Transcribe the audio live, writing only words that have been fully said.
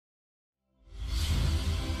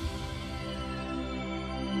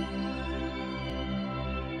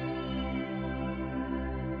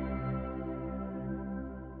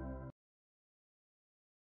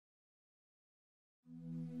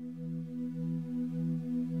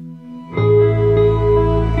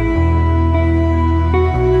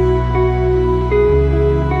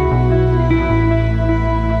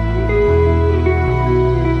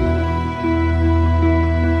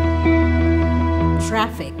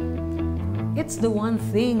It's the one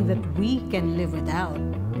thing that we can live without.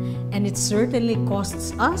 And it certainly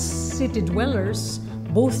costs us city dwellers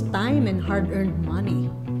both time and hard-earned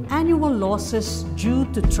money. Annual losses due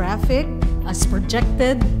to traffic is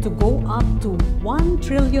projected to go up to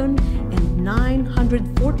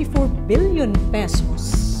 1,944 billion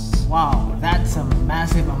pesos. Wow, that's a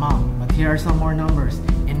massive amount. But here are some more numbers.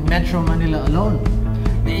 In Metro Manila alone,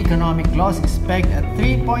 the economic loss is pegged at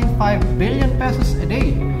 3.5 billion pesos a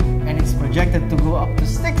day, and it's projected to go up to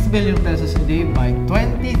 6 billion pesos a day by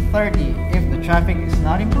 2030 if the traffic is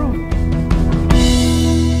not improved.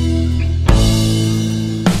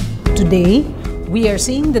 Today, we are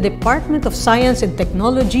seeing the Department of Science and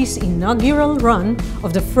Technology's inaugural run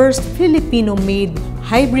of the first Filipino-made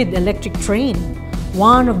hybrid electric train,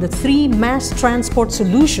 one of the 3 mass transport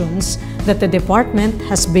solutions that the department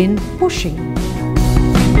has been pushing.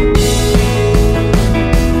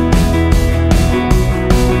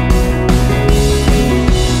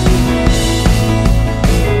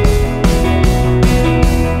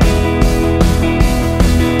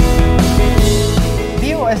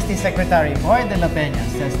 Secretary Boy de la Peña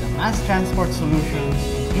says the mass transport solution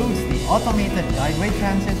includes the automated guideway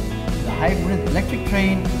transit, the hybrid electric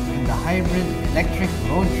train, and the hybrid electric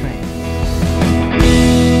road train.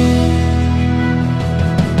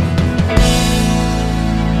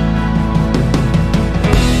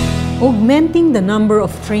 Augmenting the number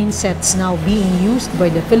of train sets now being used by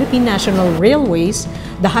the Philippine National Railways,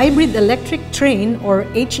 the hybrid electric train, or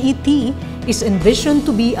HET, is envisioned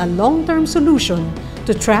to be a long-term solution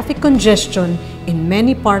to traffic congestion in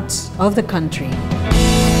many parts of the country.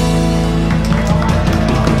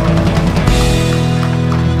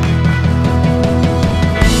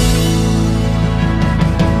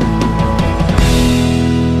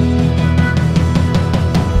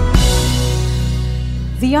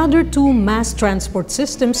 The other 2 mass transport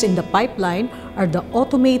systems in the pipeline are the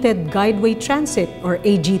Automated Guideway Transit, or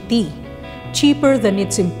AGT. Cheaper than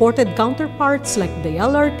its imported counterparts like the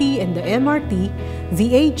LRT and the MRT,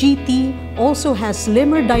 the AGT also has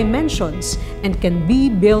slimmer dimensions and can be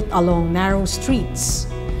built along narrow streets.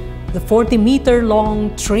 The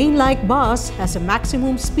 40-meter-long train-like bus has a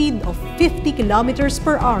maximum speed of 50 kilometers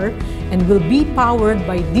per hour and will be powered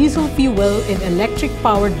by diesel fuel and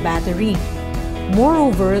electric-powered battery.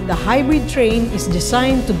 Moreover, the hybrid train is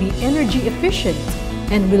designed to be energy efficient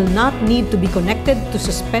and will not need to be connected to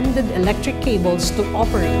suspended electric cables to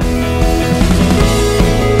operate.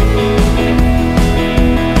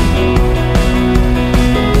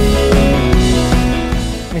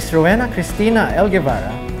 Ms. Rowena Cristina L.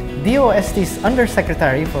 Guevara, DOST's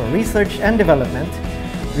Undersecretary for Research and Development,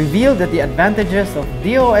 revealed that the advantages of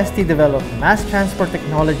DOST-developed mass transport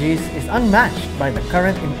technologies is unmatched by the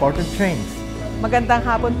current imported trains. Magandang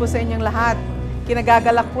hapon po sa inyong lahat.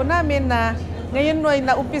 Kinagagalak po namin na ngayon ay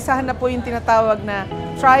naumpisahan na po yung tinatawag na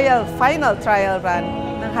final trial run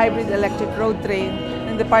ng hybrid electric road train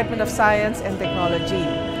ng Department of Science and Technology.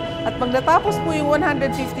 At pagkatapos po yung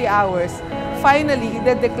 150 hours, finally,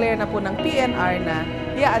 i-declare na po ng PNR na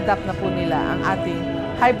i-adapt na po nila ang ating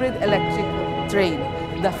hybrid electric train,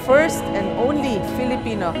 the first and only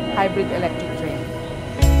Filipino hybrid electric train.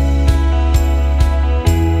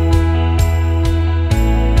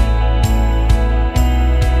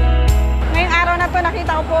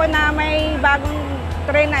 Nakita ko po na may bagong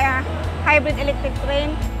train na hybrid electric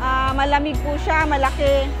train. Malamig po siya,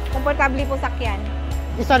 malaki, komportable po sakyan.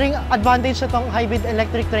 Isa ring advantage itong hybrid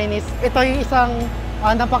electric train is ito yung isang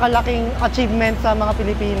napakalaking achievement sa mga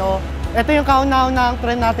Pilipino. Ito yung kauna-una ng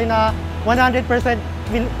trend natin na 100%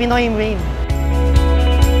 Pinoy-made.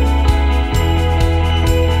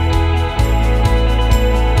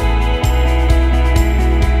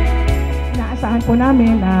 Inaasahan po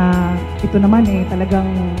namin na ito naman talagang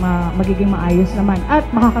magiging maayos naman at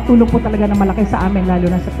makakatulong po talaga na malaki sa amin lalo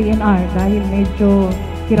na sa PNR dahil medyo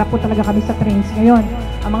hirap po talaga kami sa trains ngayon.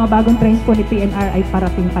 Ang mga bagong trains po ni PNR ay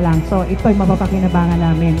parating pa lang. So ito ay mapapakinabangan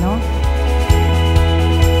namin, no?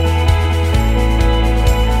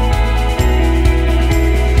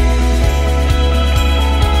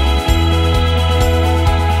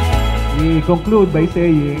 We conclude by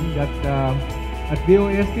saying that at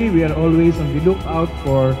DOST, we are always on the lookout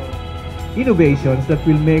for innovations that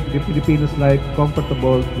will make the Filipinos' life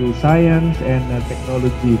comfortable through science and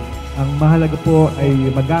technology. Ang mahalaga po ay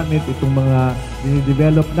magamit itong mga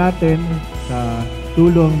dinidevelop natin sa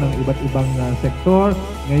tulong ng iba't ibang sektor.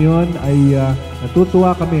 Ngayon ay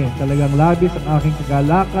natutuwa kami. Talagang labis ang aking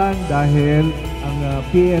kagalakan dahil ang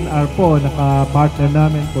PNR po, naka-partner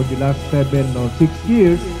namin for the last 7 or 6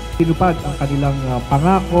 years, tinupad ang kanilang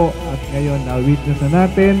pangako at ngayon witness na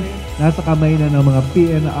natin nasa kamay na ng mga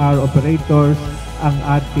PNR operators ang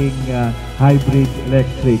ating hybrid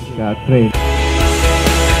electric train.